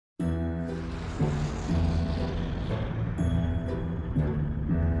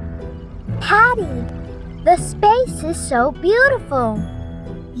Daddy, the space is so beautiful.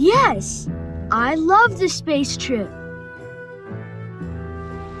 Yes, I love the space trip.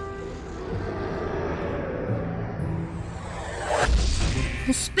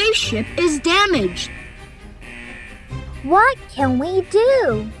 The spaceship is damaged. What can we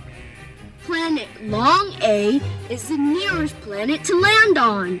do? Planet Long A is the nearest planet to land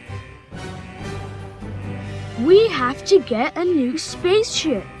on. We have to get a new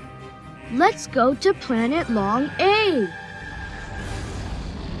spaceship. Let's go to Planet Long A.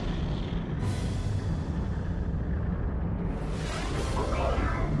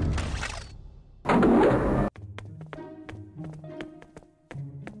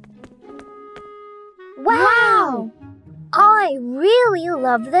 Wow! I really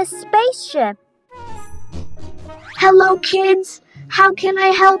love this spaceship. Hello, kids. How can I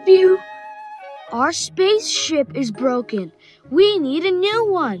help you? Our spaceship is broken. We need a new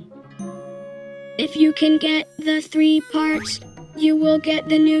one. If you can get the 3 parts, you will get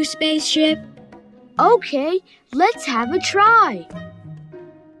the new spaceship. Okay, let's have a try.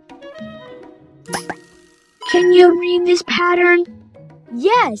 Can you read this pattern?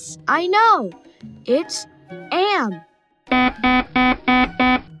 Yes, I know. It's am.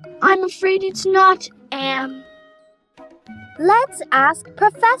 I'm afraid it's not am. Let's ask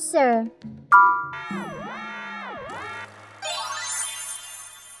Professor.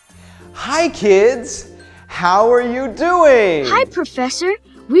 Hi, kids. How are you doing? Hi, Professor.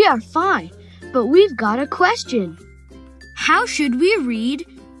 We are fine, but we've got a question. How should we read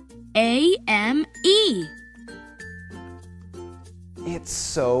A-M-E? It's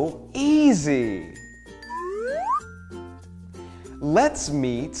so easy. Let's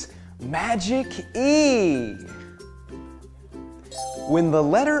meet Magic E. When the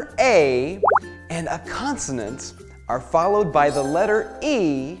letter A and a consonant are followed by the letter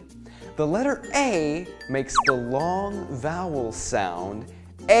E, the letter A makes the long vowel sound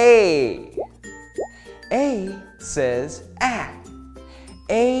A. A says A.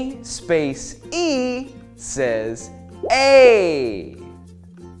 A space E says A.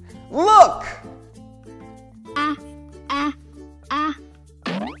 Look! A. A. A.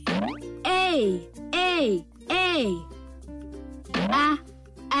 A. A. A.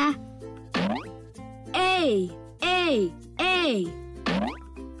 A. A. A.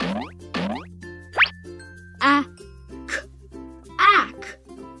 Ack. Ack.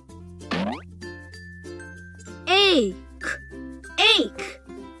 Ache. Ache.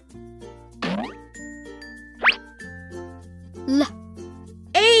 L.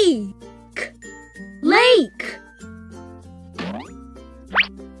 Ache. Lake.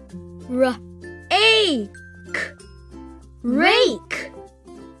 R. Ache. Rake.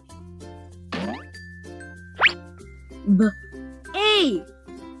 B. Ache.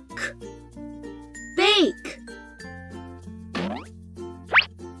 Bake.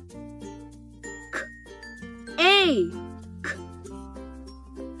 Ache.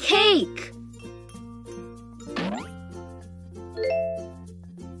 Cake.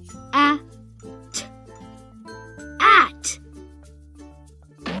 At. At.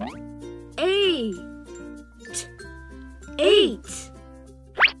 Eight. Eight.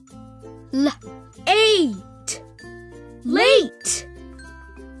 L. Eight. Late.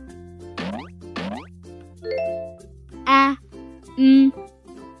 A.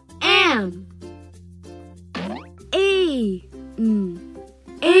 Am. Aim.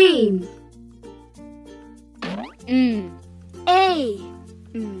 Aim. A.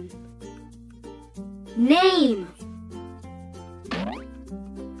 Name.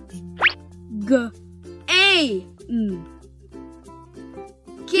 G. A. Game.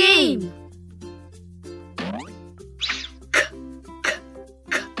 K. K.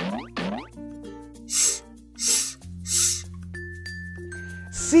 K. S. S. S.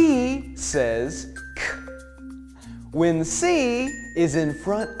 C says K. When C is in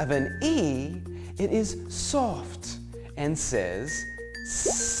front of an E, it is soft and says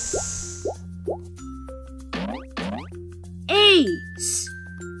S. Ace.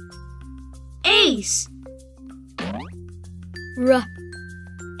 Ace. R.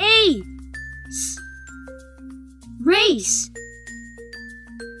 Ace. Race.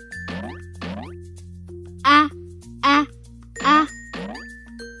 A. A. A.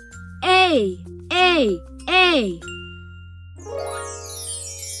 A. A. A.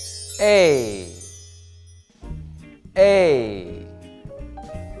 A. A.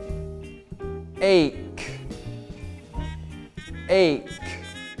 Ache. Ache.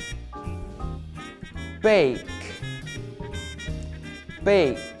 Bake.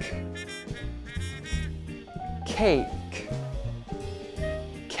 Bake. Cake.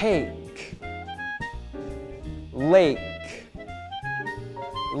 Cake. lake,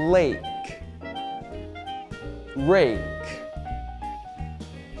 lake, rake,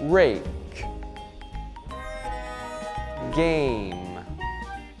 rake, game,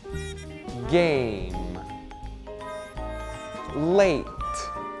 game, late,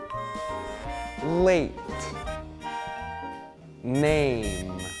 late,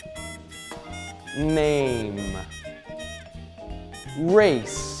 name, name,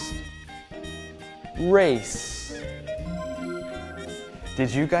 race, race.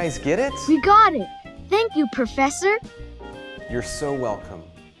 Did you guys get it? We got it. Thank you, Professor. You're so welcome.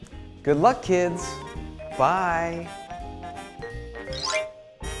 Good luck, kids. Bye.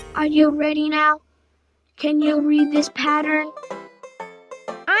 Are you ready now? Can you read this pattern?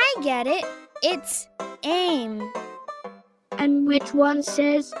 I get it. It's aim. And which one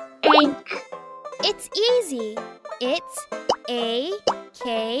says ink? It's easy. It's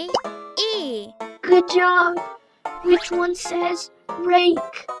A-K-E. Good job. Which one says rake?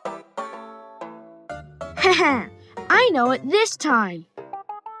 Haha, I know it this time.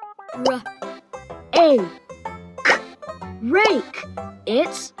 R-A-K. Rake.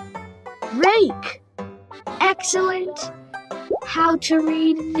 It's rake. Excellent. How to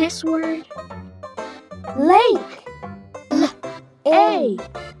read this word? Lake. L-A-K.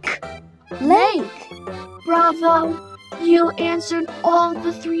 Lake. Bravo. You answered all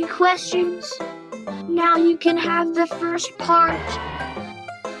the 3 questions. Now you can have the first part.